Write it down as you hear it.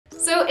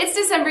So it's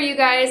December, you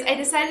guys. I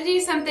decided to do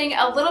something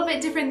a little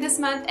bit different this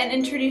month and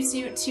introduce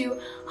you to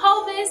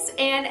Haulmas,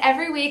 and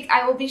every week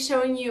I will be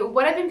showing you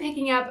what I've been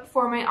picking up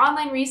for my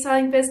online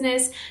reselling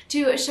business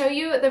to show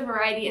you the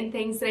variety and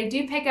things that I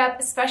do pick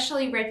up,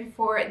 especially right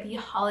before the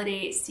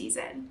holiday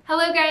season.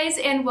 Hello guys,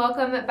 and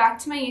welcome back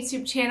to my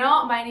YouTube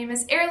channel. My name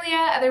is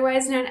Erlia,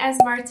 otherwise known as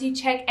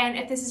martziechic, and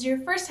if this is your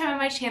first time on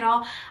my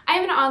channel, I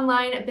am an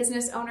online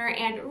business owner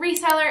and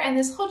reseller, and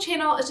this whole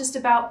channel is just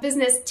about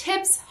business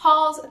tips,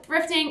 hauls,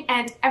 thrifting,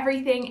 and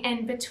everything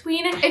in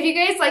between. If you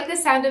guys like the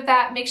sound of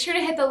that, make sure to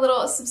hit the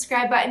little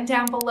subscribe button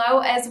down below,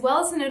 as well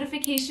as the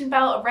notification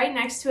bell right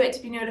next to it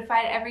to be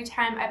notified every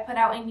time I put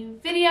out a new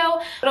video.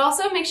 But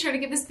also make sure to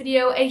give this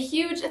video a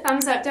huge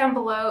thumbs up down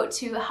below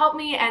to help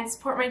me and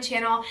support my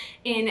channel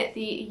in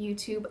the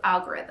YouTube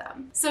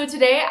algorithm. So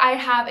today I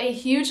have a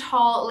huge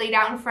haul laid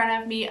out in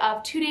front of me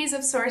of 2 days of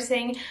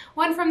sourcing,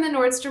 one from the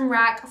Nordstrom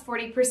Rack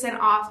 40%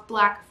 off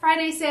Black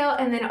Friday sale,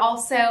 and then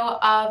also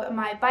of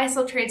my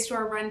buy-sell trade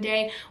store run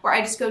day, where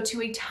I just go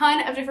to a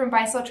ton of different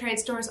buy-sell trade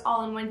stores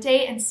all in one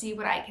day and see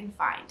what I can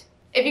find.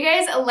 If you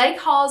guys like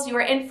hauls, you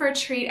are in for a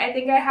treat. I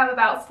think I have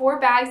about 4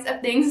 bags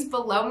of things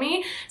below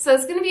me, so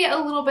it's going to be a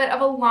little bit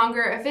of a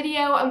longer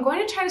video. I'm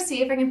going to try to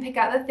see if I can pick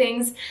out the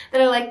things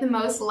that I like the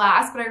most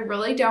last, but I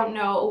really don't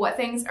know what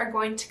things are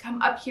going to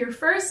come up here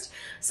first.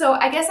 So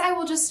I guess I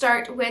will just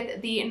start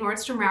with the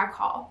Nordstrom Rack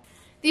haul.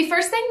 The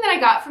first thing that I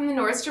got from the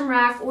Nordstrom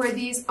Rack were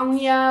these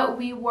Onya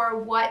We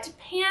Wore What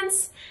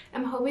pants.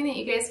 I'm hoping that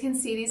you guys can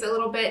see these a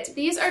little bit.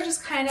 These are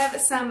just kind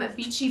of some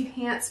beachy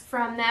pants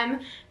from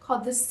them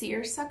called the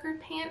Seersucker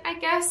pant, I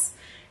guess.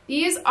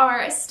 These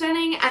are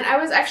stunning, and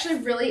I was actually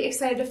really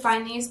excited to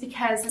find these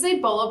because this is a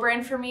Bolo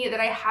brand for me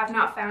that I have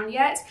not found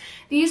yet.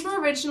 These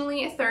were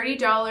originally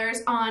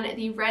 $30 on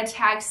the red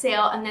tag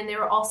sale, and then they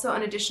were also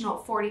an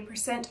additional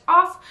 40%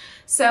 off.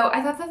 So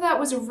I thought that that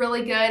was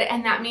really good,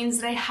 and that means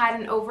that I had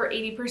an over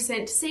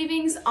 80%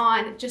 savings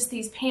on just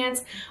these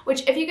pants,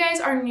 which if you guys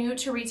are new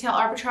to retail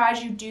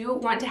arbitrage, you do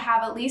want to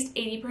have at least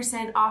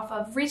 80% off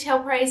of retail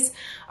price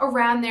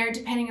around there,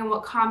 depending on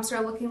what comps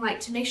are looking like,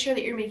 to make sure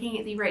that you're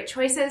making the right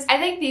choices. I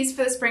think these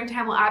for the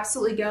springtime will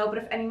absolutely go, but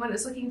if anyone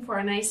is looking for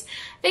a nice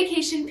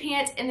vacation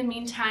pant in the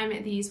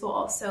meantime, these will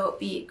also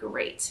be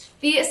great.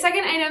 The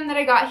second item that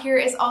I got here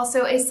is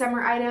also a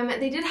summer item.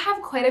 They did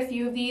have quite a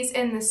few of these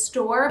in the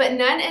store, but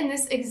none in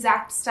this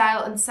exact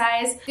style and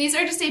size. These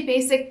are just a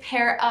basic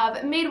pair of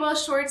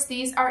Madewell shorts.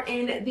 These are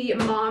in the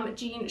mom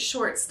jean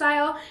short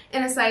style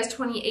in a size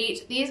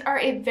 28. These are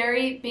a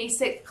very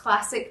basic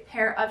classic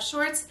pair of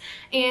shorts,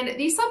 and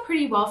these sell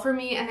pretty well for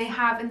me, and they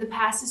have in the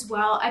past as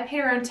well. I paid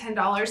around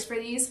 $10 for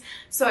these,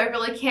 so I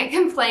really can't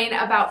complain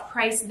about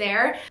price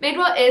there.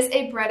 Madewell is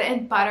a bread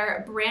and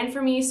butter brand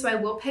for me, so I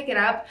will pick it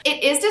up.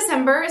 It is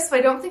December, so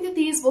I don't think that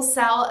these will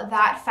sell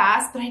that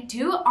fast, but I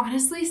do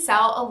honestly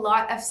sell a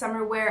lot of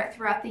summer wear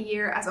throughout the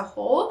year as a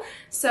whole,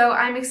 so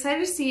I'm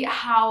excited to see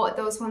how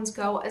those ones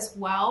go as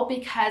well,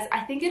 because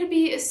I think it'll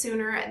be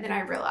sooner than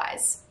I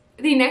realize.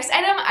 The next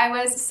item I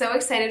was so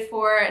excited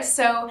for.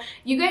 So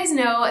you guys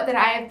know that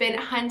I have been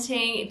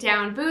hunting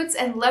down boots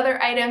and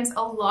leather items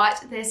a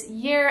lot this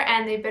year,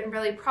 and they've been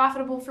really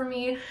profitable for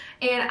me,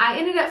 and I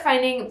ended up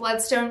finding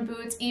Bloodstone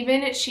boots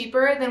even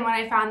cheaper than when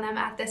I found them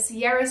at the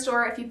Sierra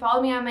store. If you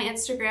follow me on my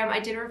Instagram, I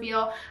did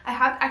reveal I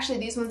have actually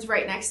these ones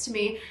right next to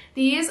me.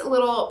 These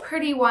little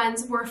pretty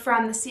ones were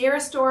from the Sierra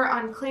store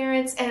on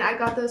clearance, and I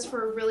got those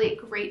for a really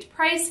great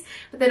price.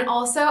 But then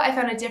also I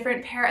found a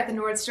different pair at the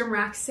Nordstrom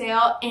Rack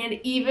sale, and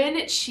even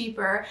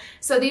cheaper.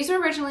 So these were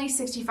originally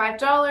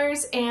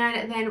 $65,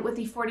 and then with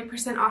the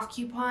 40% off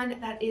coupon,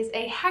 that is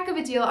a heck of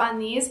a deal on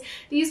these.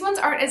 These ones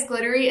aren't as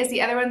glittery as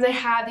the other ones I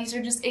have. These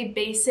are just a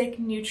basic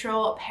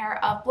neutral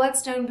pair of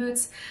Bloodstone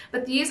boots,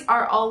 but these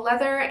are all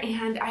leather,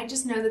 and I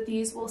just know that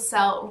these will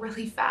sell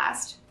really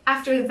fast.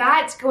 After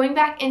that, going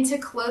back into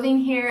clothing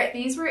here,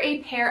 these were a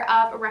pair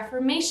of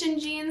Reformation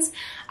jeans.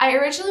 I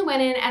originally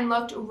went in and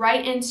looked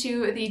right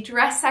into the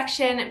dress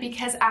section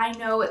because I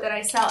know that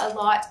I sell a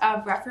lot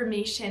of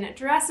Reformation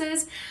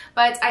dresses,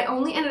 but I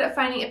only ended up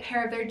finding a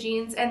pair of their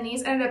jeans, and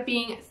these ended up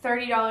being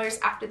 $30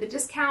 after the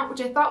discount,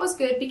 which I thought was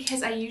good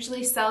because I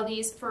usually sell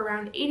these for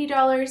around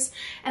 $80,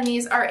 and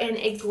these are in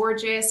a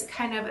gorgeous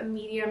kind of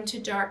medium to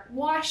dark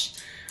wash.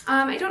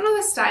 I don't know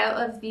the style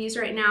of these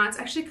right now. It's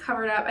actually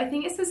covered up. I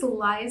think it says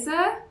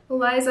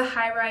Liza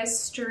High Rise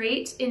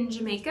Straight in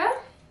Jamaica.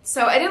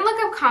 So I didn't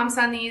look up comps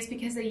on these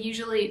because they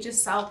usually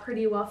just sell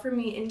pretty well for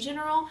me in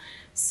general.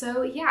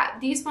 So yeah,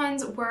 these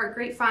ones were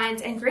great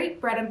finds and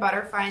great bread and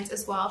butter finds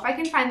as well. If I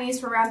can find these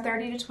for around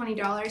 $30 to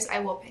 $20, I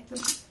will pick them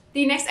up.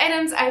 The next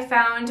items I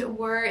found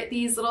were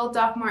these little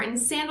Doc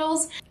Martens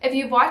sandals. If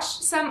you've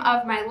watched some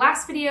of my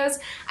last videos,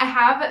 I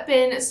have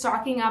been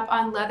stocking up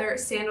on leather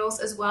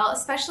sandals as well,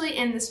 especially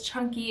in this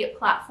chunky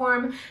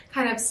platform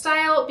kind of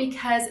style,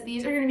 because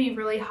these are going to be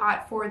really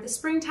hot for the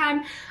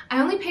springtime.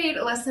 I only paid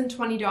less than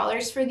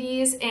 $20 for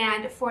these,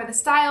 and for the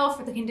style,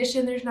 for the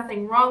condition, there's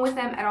nothing wrong with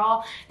them at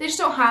all. They just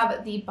don't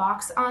have the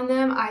box on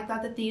them. I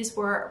thought that these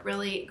were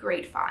really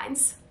great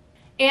finds.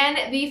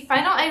 And the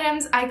final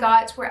items I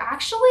got were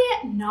actually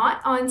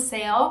not on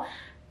sale.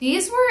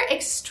 These were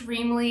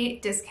extremely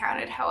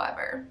discounted,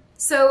 however.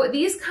 So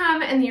these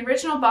come in the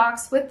original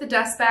box with the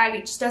dust bag.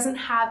 It just doesn't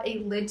have a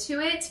lid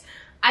to it.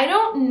 I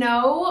don't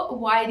know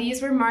why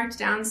these were marked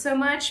down so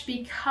much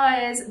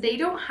because they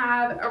don't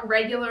have a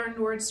regular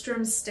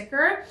Nordstrom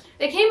sticker.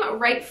 They came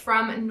right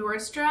from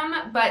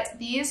Nordstrom, but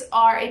these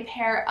are a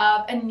pair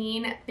of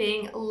Anine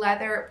Bing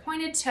leather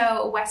pointed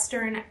toe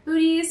Western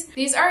booties.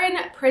 These are in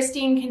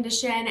pristine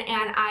condition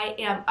and I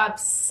am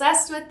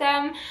obsessed with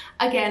them.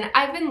 Again,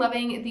 I've been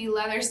loving the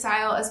leather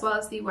style as well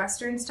as the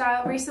Western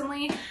style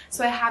recently,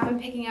 so I have been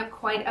picking up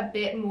quite a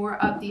bit more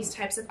of these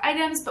types of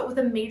items, but with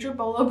a major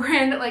bolo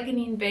brand like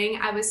Anine Bing,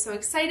 I was so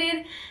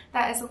excited.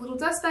 That is a little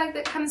dust bag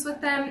that comes with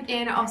them,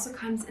 and it also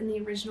comes in the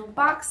original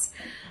box.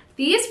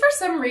 These, for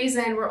some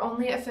reason, were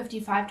only at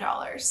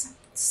 $55.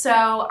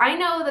 So I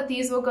know that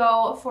these will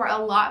go for a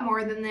lot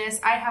more than this.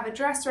 I have a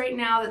dress right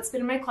now that's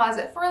been in my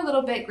closet for a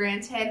little bit,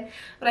 granted,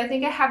 but I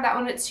think I have that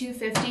one at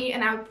 $250,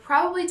 and I would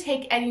probably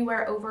take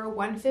anywhere over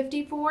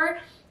 $150 for.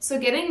 So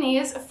getting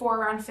these for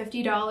around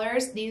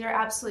 $50, these are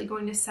absolutely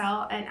going to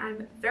sell, and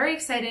I'm very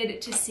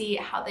excited to see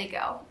how they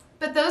go.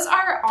 But those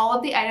are all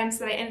of the items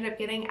that I ended up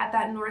getting at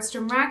that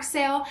Nordstrom Rack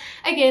sale.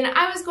 Again,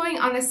 I was going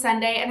on a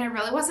Sunday and I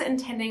really wasn't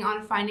intending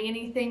on finding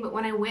anything, but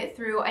when I went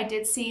through, I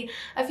did see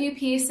a few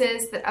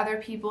pieces that other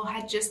people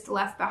had just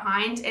left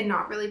behind and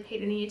not really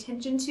paid any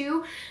attention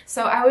to.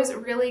 So I was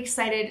really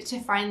excited to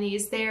find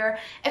these there.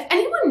 If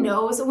anyone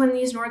knows when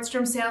these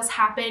Nordstrom sales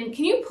happen,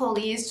 can you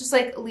please just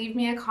like leave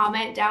me a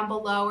comment down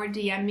below or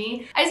DM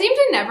me? I seem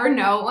to never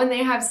know when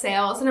they have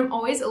sales and I'm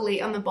always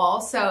late on the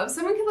ball. So if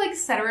someone could like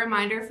set a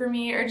reminder for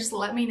me or just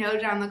let me know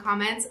down in the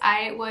comments,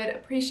 I would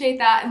appreciate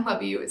that and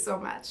love you so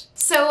much.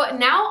 So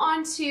now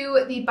on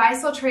to the buy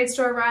sell trade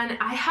store run.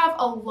 I have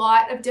a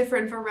lot of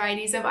different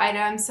varieties of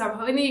items, so I'm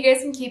hoping that you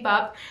guys can keep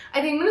up.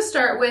 I think I'm going to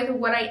start with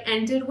what I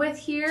ended with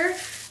here.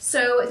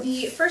 So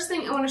the first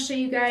thing I want to show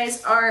you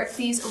guys are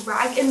these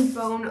rag and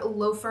bone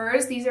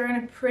loafers. These are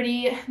in a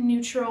pretty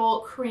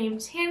neutral cream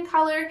tan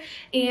color,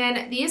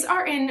 and these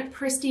are in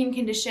pristine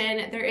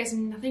condition. There is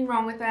nothing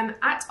wrong with them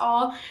at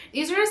all.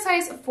 These are a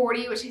size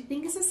 40, which I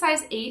think is a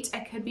size 8. I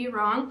could be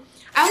wrong.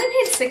 I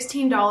only paid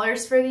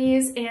 $16 for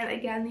these, and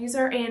again, these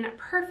are in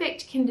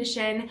perfect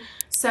condition.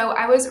 So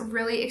I was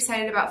really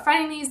excited about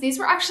finding these. These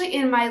were actually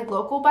in my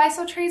local buy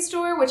sell trade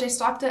store, which I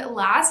stopped at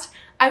last.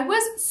 I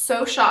was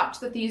so shocked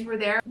that these were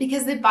there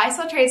because the buy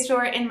sell trade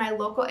store in my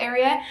local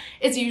area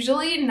is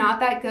usually not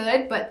that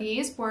good, but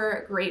these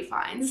were great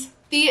finds.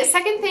 The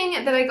second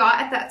thing that I got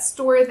at that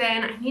store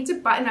then, I need to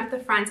button up the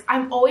fronts.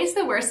 I'm always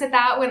the worst at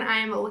that when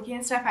I'm looking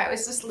at stuff. I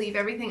always just leave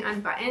everything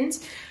unbuttoned.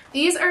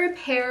 These are a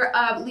pair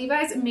of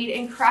Levi's Made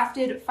and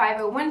Crafted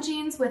 501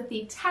 jeans with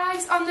the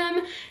tags on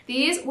them.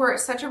 These were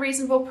such a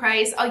reasonable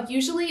price. I'll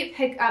usually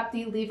pick up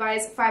the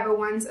Levi's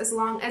 501s as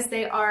long as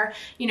they are,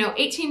 you know,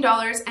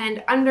 $18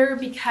 and under,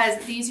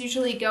 because these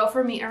usually go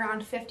for me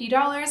around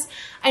 $50.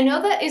 I know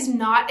that is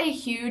not a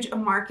huge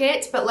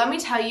market, but let me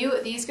tell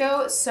you, these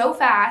go so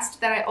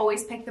fast that I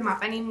always pick them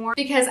up anymore,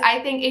 because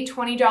I think a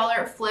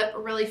 $20 flip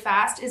really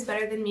fast is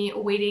better than me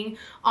waiting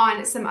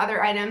on some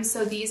other items.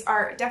 So these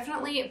are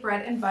definitely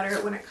bread and butter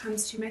when it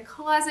comes to my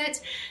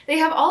closet. They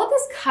have all of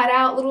this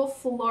cutout little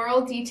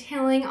floral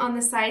detailing on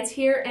the sides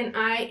here, and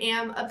I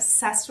am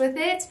obsessed with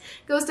it.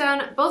 Goes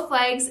down both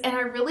legs, and I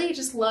really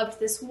just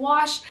loved this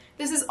wash.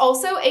 This is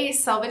also a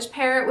selvage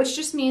pair, which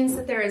just means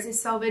that there is a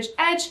selvage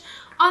edge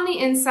on the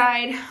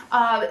inside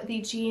of the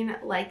jean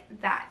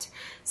like that.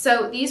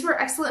 So these were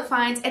excellent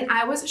finds, and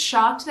I was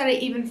shocked that I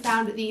even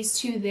found these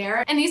two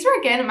there. And these were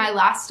again my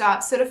last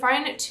stop, so to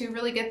find two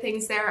really good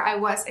things there, I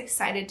was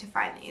excited to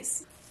find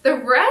these. The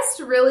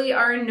rest really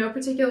are in no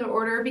particular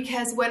order,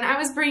 because when I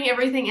was bringing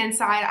everything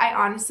inside, I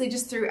honestly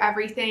just threw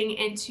everything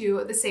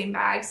into the same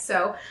bag.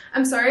 So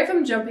I'm sorry if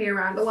I'm jumping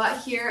around a lot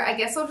here. I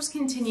guess I'll just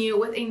continue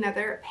with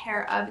another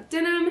pair of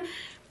denim.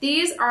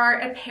 These are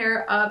a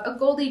pair of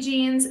Goldie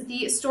jeans.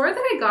 The store that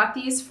I got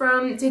these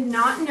from did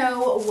not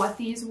know what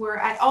these were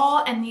at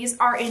all, and these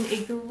are in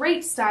a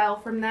great style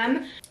from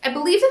them. I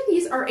believe that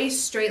these are a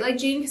straight leg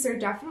jean because they're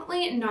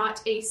definitely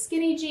not a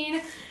skinny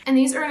jean, and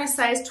these are in a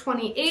size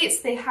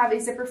 28. They have a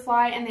zipper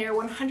fly and they are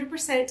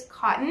 100%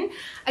 cotton.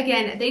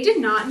 Again, they did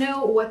not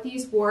know what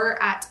these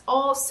were at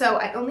all, so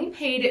I only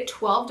paid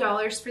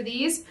 $12 for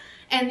these.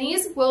 And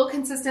these will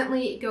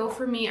consistently go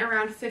for me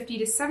around $50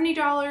 to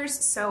 $70,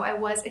 so I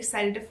was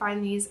excited to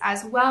find these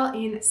as well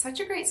in such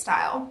a great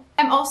style.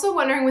 I'm also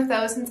wondering with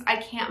those, since I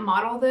can't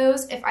model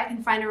those, if I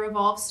can find a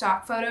Revolve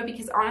stock photo,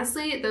 because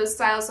honestly, those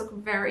styles look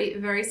very,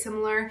 very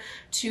similar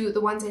to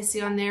the ones I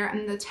see on there,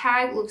 and the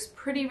tag looks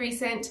pretty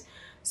recent,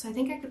 so I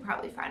think I could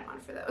probably find one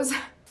for those.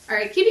 All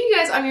right, keeping you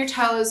guys on your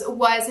toes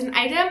was an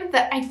item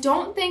that I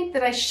don't think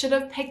that I should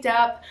have picked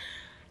up.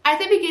 At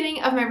the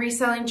beginning of my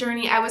reselling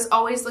journey, I was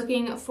always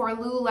looking for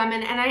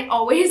Lululemon, and I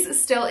always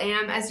still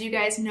am, as you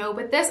guys know,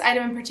 but this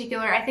item in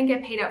particular, I think I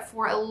paid up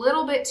for a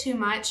little bit too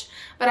much,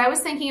 but I was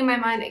thinking in my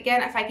mind,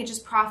 again, if I could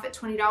just profit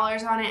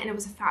 $20 on it and it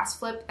was a fast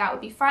flip, that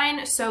would be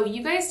fine. So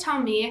you guys tell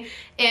me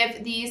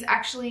if these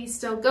actually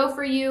still go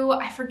for you.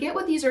 I forget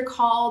what these are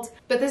called,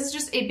 but this is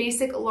just a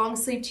basic long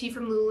sleeve tee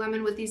from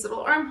Lululemon with these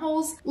little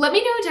armholes. Let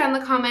me know down in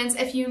the comments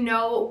if you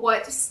know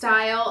what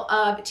style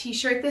of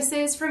t-shirt this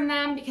is from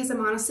them, because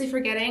I'm honestly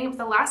forgetting.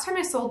 The last time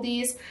I sold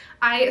these,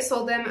 I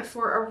sold them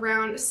for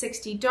around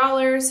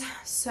 $60,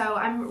 so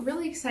I'm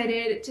really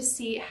excited to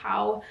see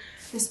how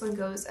this one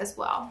goes as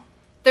well.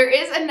 There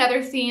is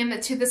another theme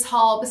to this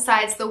haul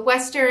besides the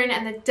Western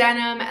and the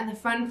denim and the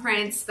fun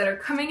prints that are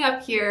coming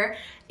up here.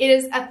 It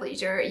is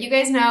athleisure. You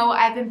guys know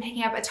I've been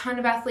picking up a ton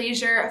of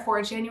athleisure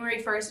for January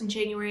 1st and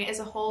January as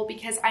a whole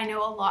because I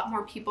know a lot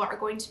more people are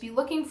going to be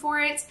looking for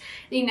it.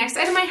 The next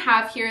item I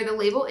have here, the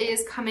label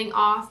is coming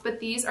off, but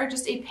these are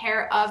just a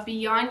pair of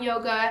Beyond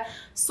Yoga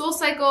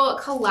SoulCycle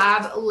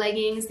collab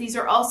leggings. These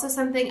are also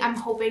something I'm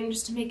hoping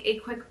just to make a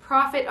quick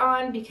profit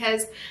on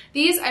because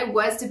these I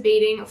was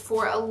debating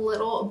for a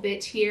little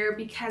bit here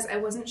because I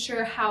wasn't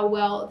sure how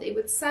well they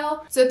would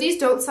sell. So if these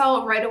don't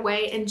sell right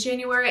away in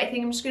January, I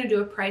think I'm just going to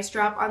do a price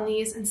drop on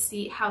these and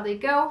see how they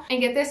go and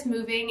get this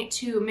moving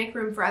to make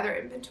room for other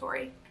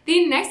inventory.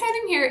 The next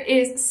item here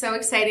is so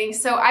exciting.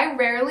 So I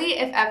rarely,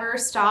 if ever,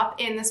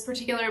 stop in this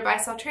particular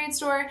buy-sell trade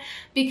store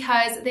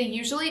because they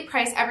usually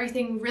price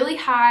everything really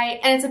high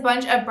and it's a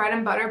bunch of bread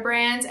and butter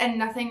brands and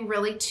nothing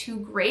really too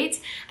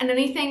great. And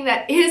anything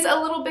that is a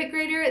little bit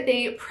greater,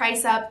 they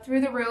price up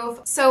through the roof.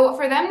 So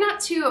for them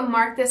not to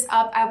mark this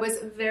up, I was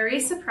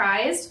very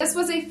surprised. This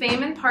was a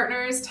Fame &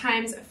 Partners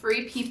times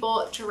Free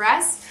People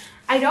dress.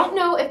 I don't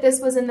know if this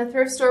was in the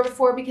thrift store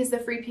before because the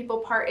Free People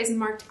part is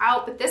marked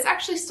out, but this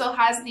actually still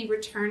has the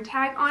return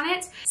tag on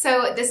it.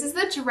 So this is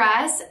the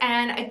dress,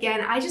 and again,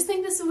 I just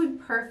think this would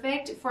be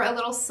perfect for a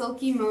little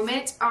silky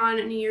moment on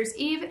New Year's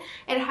Eve.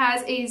 It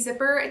has a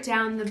zipper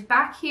down the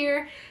back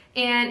here,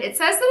 and it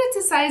says that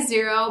it's a size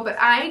 0, but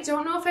I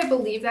don't know if I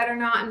believe that or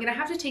not. I'm gonna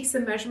have to take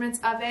some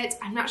measurements of it.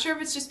 I'm not sure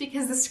if it's just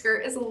because the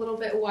skirt is a little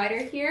bit wider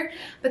here,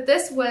 but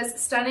this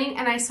was stunning,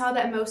 and I saw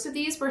that most of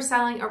these were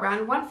selling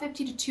around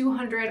 $150 to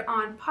 $200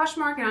 on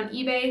Poshmark and on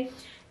eBay.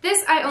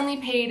 This I only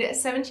paid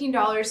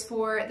 $17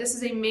 for. This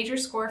is a major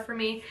score for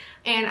me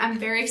and I'm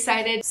very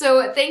excited.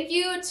 So thank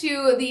you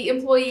to the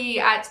employee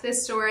at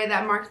this store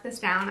that marked this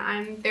down.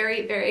 I'm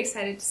very, very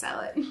excited to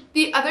sell it.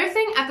 The other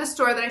thing at the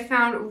store that I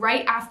found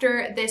right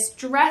after this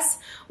dress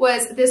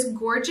was this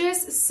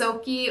gorgeous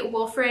silky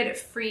Wilfred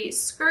free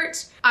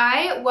skirt.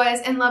 I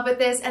was in love with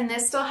this, and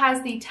this still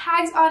has the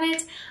tags on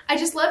it. I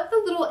just love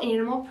the little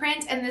animal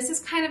print, and this is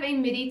kind of a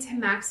midi to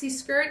maxi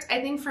skirt.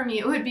 I think for me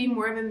it would be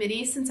more of a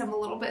midi since I'm a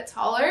little bit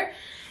taller.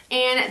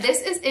 And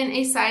this is in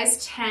a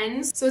size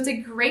 10, so it's a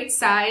great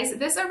size.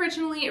 This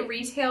originally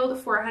retailed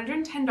for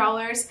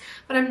 $110,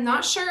 but I'm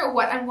not sure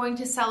what I'm going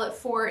to sell it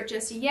for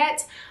just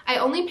yet. I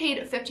only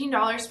paid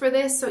 $15 for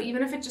this, so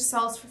even if it just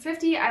sells for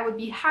 $50, I would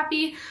be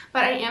happy,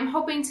 but I am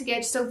hoping to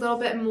get just a little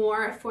bit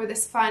more for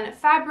this fun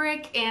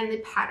fabric and the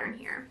pattern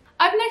here.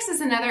 Up next is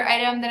another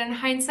item that in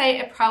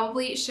hindsight I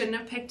probably shouldn't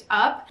have picked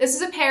up. This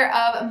is a pair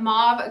of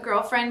mauve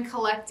Girlfriend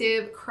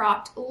Collective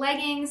cropped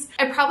leggings.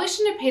 I probably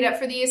shouldn't have paid up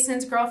for these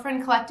since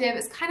Girlfriend Collective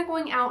is kind of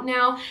going out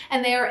now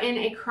and they are in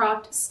a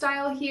cropped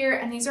style here,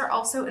 and these are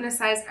also in a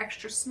size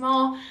extra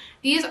small.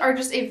 These are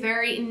just a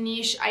very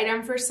niche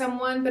item for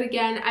someone, but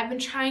again, I've been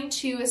trying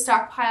to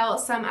stockpile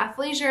some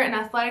athleisure and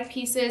athletic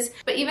pieces,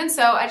 but even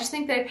so, I just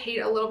think that I paid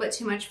a little bit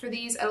too much for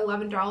these at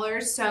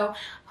 $11, so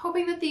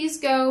hoping that these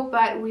go,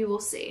 but we will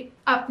see.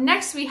 Up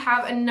next, we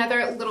have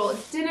another little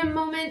denim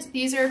moment.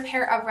 These are a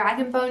pair of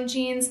Rag & Bone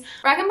jeans.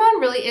 Rag & Bone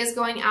really is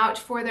going out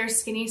for their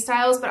skinny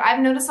styles, but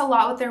I've noticed a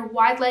lot with their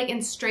wide leg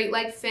and straight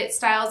leg fit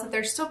styles that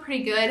they're still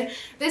pretty good.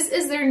 This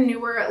is their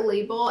newer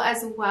label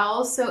as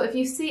well, so if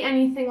you see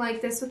anything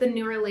like this with a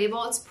newer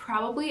label, it's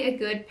probably a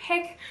good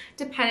pick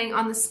depending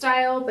on the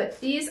style, but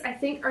these I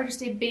think are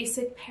just a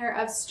basic pair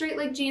of straight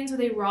leg jeans with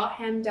a raw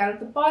hem down at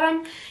the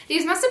bottom.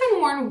 These must have been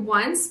worn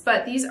once,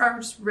 but these are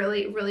just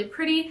really, really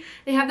pretty.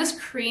 They have this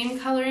cream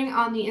coloring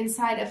on the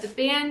inside of the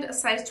band, a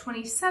size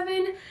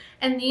 27,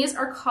 and these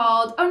are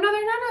called, oh no,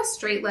 they're not a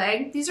straight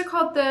leg. These are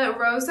called the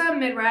Rosa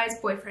Mid-Rise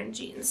Boyfriend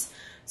Jeans.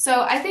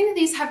 So I think that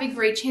these have a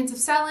great chance of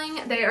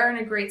selling. They are in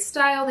a great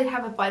style. They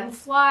have a button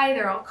fly.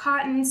 They're all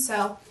cotton,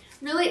 so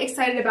really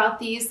excited about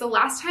these. The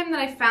last time that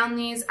I found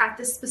these at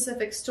this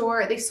specific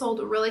store, they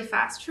sold really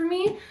fast for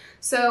me.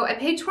 So I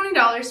paid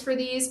 $20 for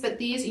these, but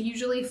these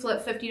usually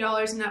flip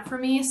 $50 and up for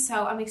me,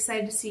 so I'm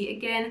excited to see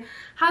again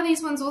how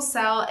these ones will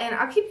sell, and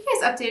I'll keep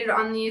you guys updated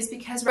on these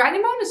because Rag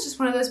 & Bone is just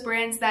one of those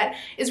brands that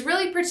is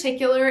really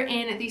particular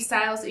in the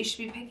styles that you should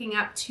be picking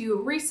up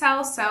to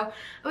resell, so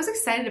I was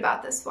excited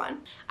about this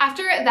one.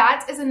 After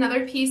that is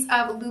another piece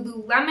of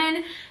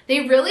Lululemon.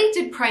 They really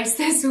did price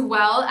this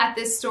well at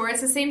this store.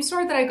 It's the same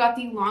store that I got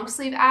the long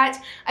sleeve at.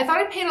 I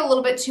thought I paid a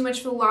little bit too much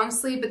for the long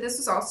sleeve, but this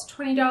was also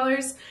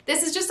 $20.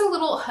 This is just a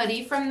little hoodie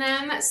hoodie from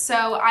them.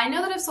 So I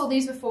know that I've sold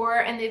these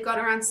before and they've gone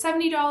around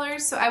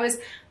 $70. So I was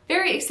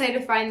very excited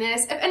to find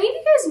this. If any of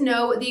you guys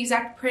know the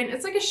exact print,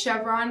 it's like a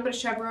chevron, but a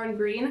chevron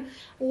green,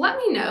 let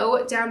me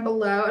know down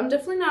below. I'm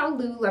definitely not a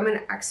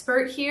Lululemon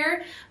expert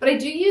here, but I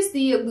do use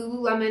the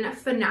Lululemon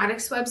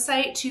Fanatics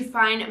website to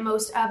find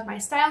most of my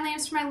style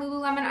names for my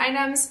Lululemon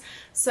items.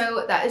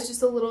 So that is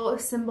just a little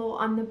symbol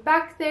on the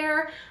back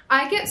there.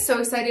 I get so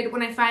excited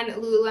when I find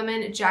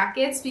Lululemon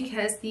jackets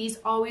because these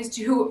always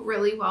do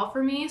really well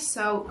for me.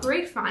 So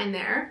great find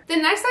there. The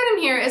next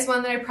item here is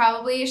one that I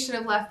probably should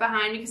have left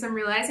behind because I'm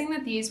realizing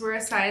that these were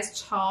a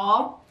size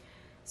tall.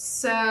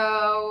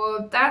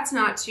 So that's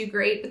not too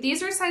great, but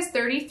these are size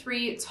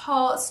 33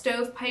 tall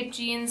stovepipe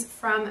jeans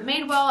from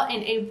Madewell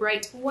in a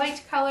bright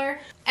white color.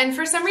 And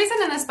for some reason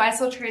in this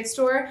BST trade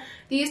store,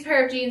 these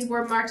pair of jeans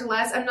were marked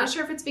less. I'm not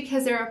sure if it's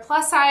because they're a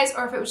plus size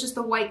or if it was just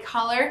the white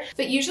color,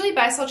 but usually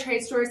BST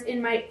trade stores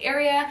in my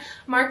area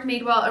mark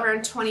Madewell around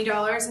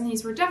 $20, and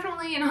these were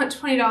definitely not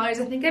 $20. I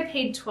think I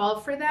paid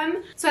 $12 for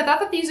them. So I thought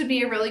that these would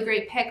be a really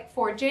great pick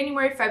for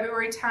January,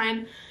 February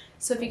time.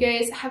 So if you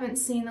guys haven't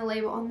seen the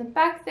label on the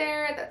back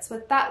there, that's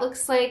what that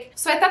looks like.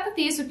 So I thought that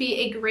these would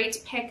be a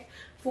great pick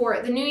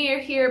for the new year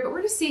here, but we're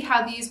going to see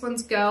how these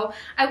ones go.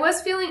 I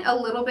was feeling a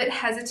little bit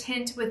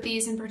hesitant with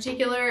these in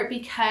particular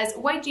because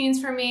white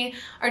jeans for me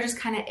are just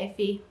kind of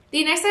iffy.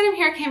 The next item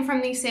here came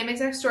from the same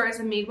exact store as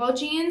the Madewell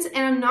jeans,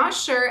 and I'm not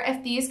sure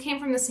if these came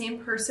from the same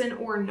person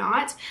or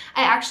not.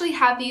 I actually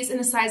have these in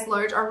a size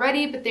large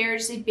already, but they're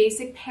just a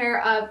basic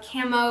pair of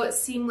camo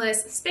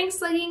seamless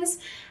Spanx leggings,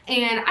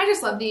 and I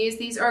just love these.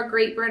 These are a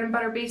great bread and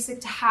butter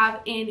basic to have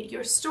in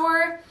your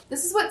store.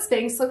 This is what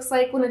Spanx looks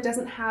like when it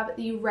doesn't have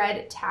the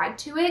red tag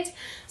to it,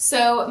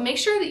 so make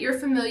sure that you're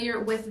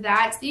familiar with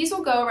that. These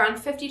will go around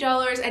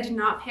 $50. I did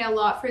not pay a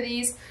lot for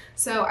these,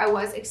 so I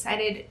was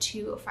excited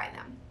to find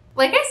them.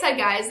 Like I said,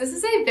 guys, this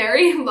is a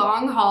very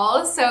long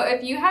haul, so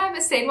if you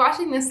have stayed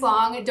watching this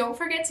long, don't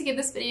forget to give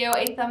this video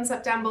a thumbs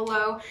up down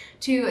below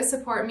to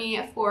support me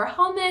for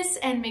Haulmas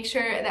and make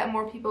sure that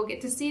more people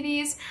get to see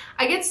these.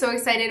 I get so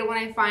excited when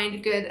I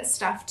find good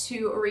stuff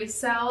to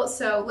resell,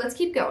 so let's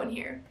keep going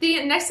here.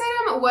 The next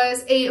item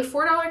was a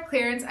 $4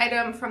 clearance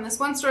item from this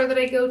one store that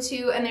I go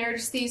to, and they're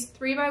just these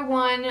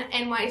 3x1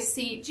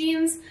 NYC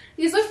jeans.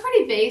 These look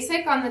pretty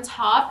basic on the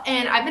top,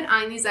 and I've been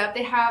eyeing these up.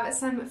 They have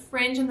some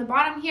fringe on the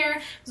bottom here.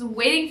 I was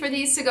waiting for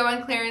these to go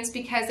on clearance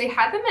because they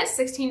had them at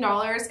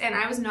 $16, and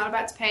I was not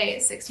about to pay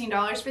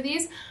 $16 for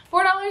these.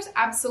 $4,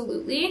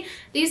 absolutely.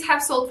 These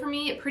have sold for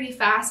me pretty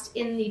fast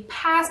in the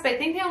past, but I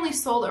think they only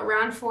sold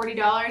around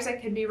 $40. I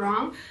could be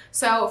wrong.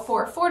 So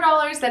for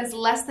 $4, that is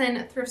less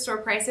than thrift store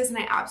prices, and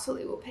I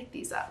absolutely will pick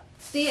these up.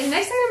 The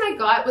next item I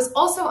got was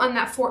also on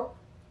that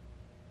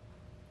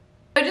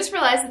I just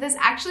realized that this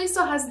actually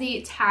still has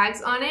the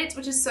tags on it,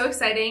 which is so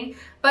exciting,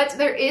 but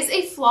there is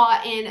a flaw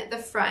in the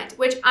front,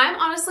 which I'm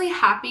honestly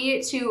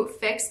happy to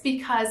fix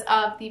because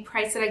of the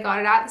price that I got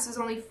it at. This was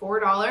only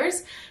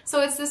 $4.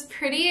 So it's this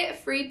pretty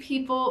Free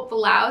People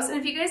blouse, and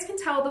if you guys can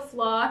tell the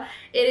flaw,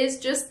 it is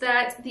just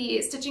that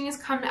the stitching has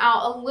come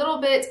out a little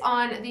bit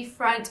on the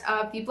front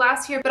of the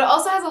blouse here, but it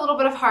also has a little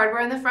bit of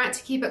hardware in the front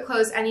to keep it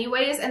closed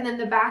anyways, and then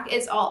the back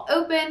is all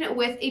open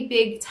with a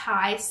big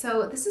tie.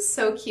 So this is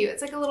so cute.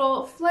 It's like a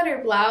little flutter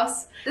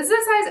blouse. This is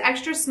a size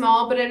extra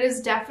small, but it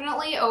is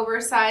definitely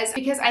oversized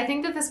because I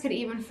think that this could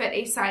even fit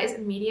a size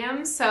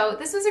medium. So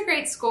this is a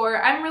great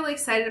score. I'm really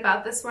excited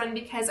about this one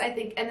because I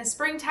think in the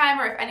springtime,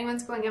 or if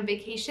anyone's going on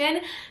vacation,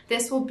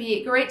 this will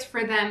be great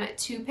for them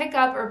to pick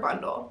up or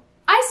bundle.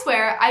 I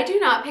swear, I do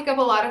not pick up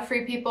a lot of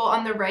Free People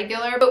on the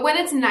regular, but when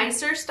it's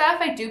nicer stuff,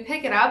 I do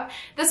pick it up.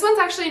 This one's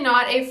actually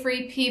not a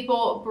Free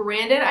People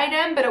branded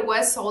item, but it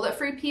was sold at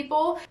Free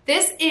People.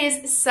 This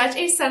is such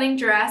a stunning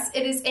dress.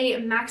 It is a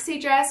maxi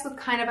dress with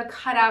kind of a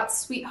cutout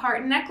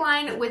sweetheart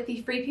neckline with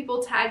the Free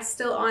People tag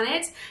still on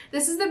it.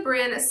 This is the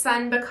brand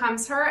Sun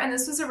Becomes Her, and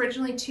this was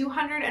originally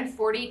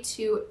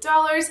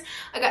 $242.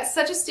 I got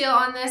such a steal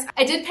on this.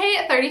 I did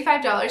pay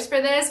 $35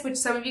 for this, which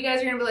some of you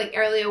guys are gonna be like,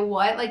 Arilia,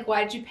 what? Like,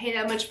 why did you pay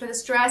that much for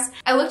this dress?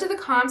 I looked at the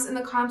comps, and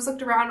the comps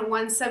looked around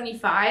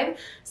 $175,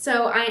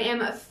 so I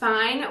am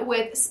fine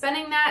with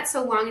spending that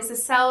so long as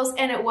this sells,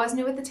 and it was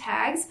new with the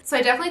tags. So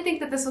I definitely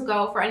think that this will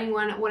go for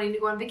anyone wanting to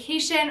go on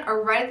vacation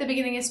or right at the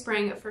beginning of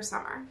spring for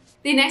summer.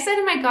 The next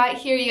item I got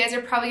here, you guys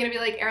are probably gonna be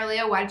like,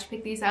 Arilia, why did you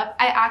pick these up?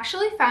 I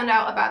actually found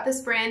out about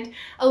this brand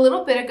a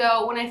little bit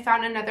ago when I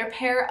found another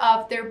pair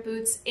of their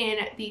boots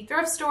in the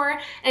thrift store,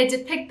 and I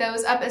did pick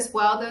those up as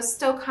well. Those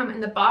still come in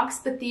the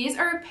box, but these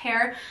are a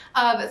pair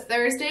of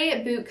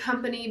Thursday Boot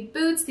Company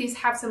boots. These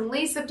have some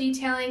lace-up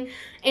detailing,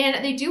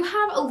 and they do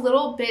have a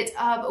little bit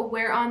of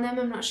wear on them.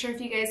 I'm not sure if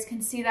you guys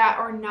can see that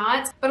or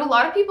not, but a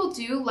lot of people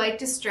do like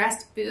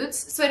distressed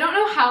boots, so I don't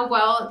know how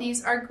well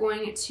these are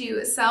going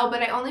to sell,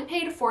 but I only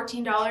paid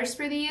 $14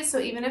 for these, so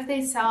even if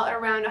they sell at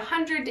around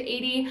 $100 to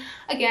 $80,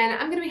 again,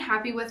 I'm gonna be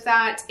happy with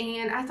that,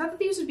 and I thought that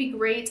these would be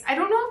great. I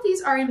don't know if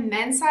these are a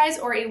men's size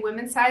or a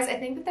women's size. I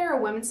think that they're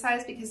a women's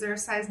size because they're a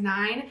size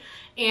 9,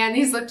 and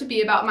these look to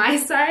be about my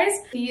size.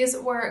 These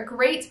were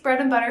great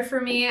bread and butter for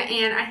me,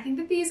 and I think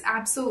that these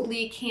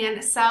absolutely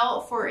can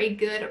sell for a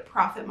good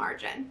profit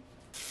margin.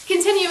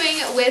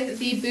 Continuing with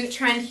the boot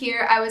trend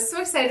here, I was so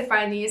excited to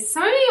find these.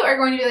 Some of you are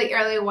going to be like,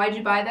 Ariel, why'd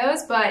you buy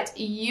those? But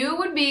you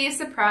would be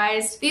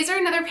surprised. These are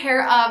another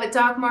pair of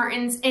Doc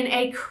Martens in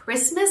a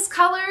Christmas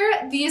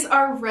color. These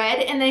are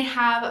red and they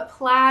have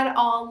plaid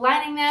all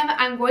lining them.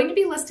 I'm going to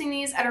be listing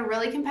these at a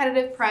really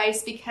competitive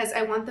price because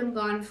I want them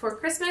gone before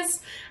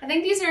Christmas. I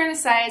think these are in a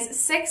size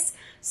 6.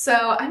 So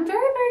I'm very,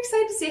 very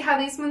excited to see how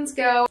these ones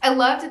go. I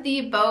loved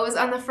the bows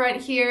on the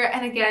front here.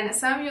 And again,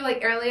 some of you are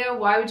like, Erlia,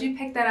 why would you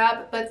pick that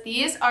up? But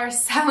these are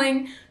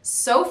selling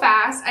so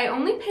fast. I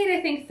only paid,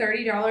 I think,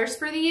 $30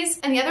 for these.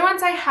 And the other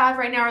ones I have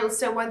right now are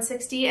listed at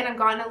 $160 and I've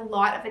gotten a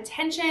lot of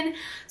attention.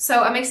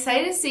 So I'm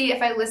excited to see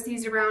if I list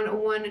these around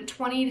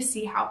 $120 to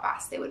see how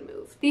fast they would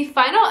move. The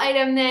final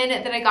item then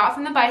that I got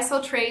from the buy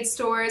sell trade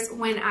stores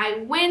when I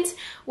went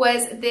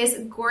was this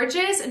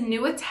gorgeous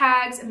new with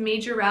tags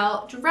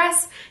Majorelle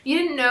dress. You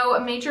didn't know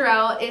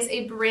Majorelle is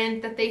a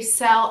brand that they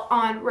sell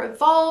on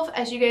Revolve.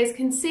 As you guys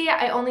can see,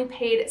 I only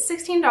paid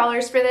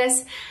 $16 for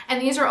this, and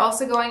these are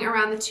also going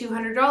around the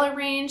 $200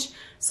 range.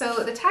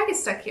 So the tag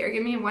is stuck here.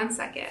 Give me 1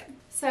 second.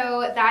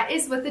 So that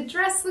is what the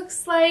dress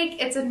looks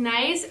like. It's a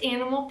nice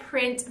animal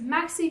print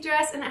maxi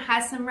dress and it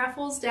has some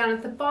ruffles down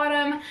at the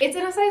bottom. It's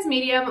in a size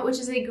medium, which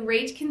is a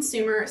great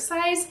consumer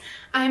size.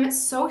 I'm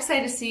so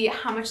excited to see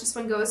how much this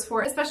one goes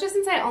for, especially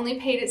since I only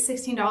paid it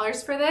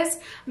 $16 for this.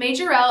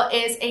 Majorelle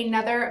is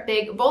another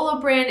big Bolo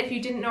brand if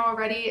you didn't know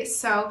already.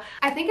 So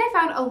I think I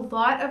found a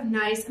lot of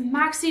nice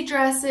maxi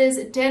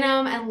dresses,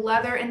 denim and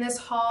leather in this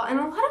haul, and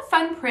a lot of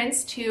fun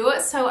prints too.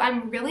 So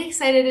I'm really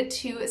excited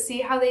to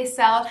see how they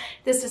sell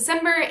this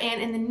December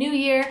and in the new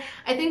year.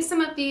 I think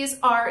some of these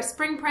are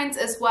spring prints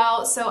as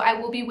well, so I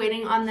will be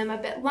waiting on them a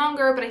bit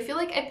longer, but I feel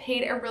like I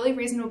paid a really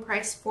reasonable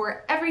price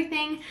for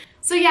everything.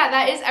 So yeah,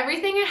 that is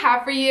everything I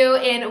have for you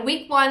in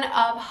week 1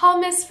 of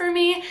Haulmas for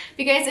me. If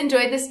you guys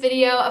enjoyed this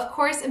video, of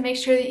course, make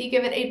sure that you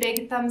give it a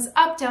big thumbs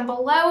up down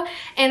below.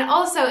 And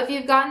also, if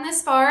you've gotten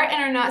this far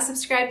and are not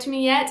subscribed to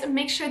me yet,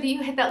 make sure that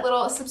you hit that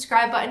little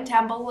subscribe button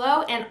down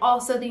below and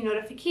also the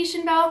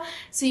notification bell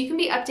so you can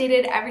be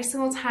updated every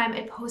single time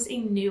I post a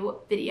new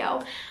video.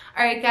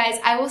 All right, guys,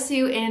 I will see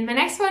you in my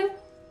next one.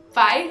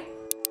 Bye.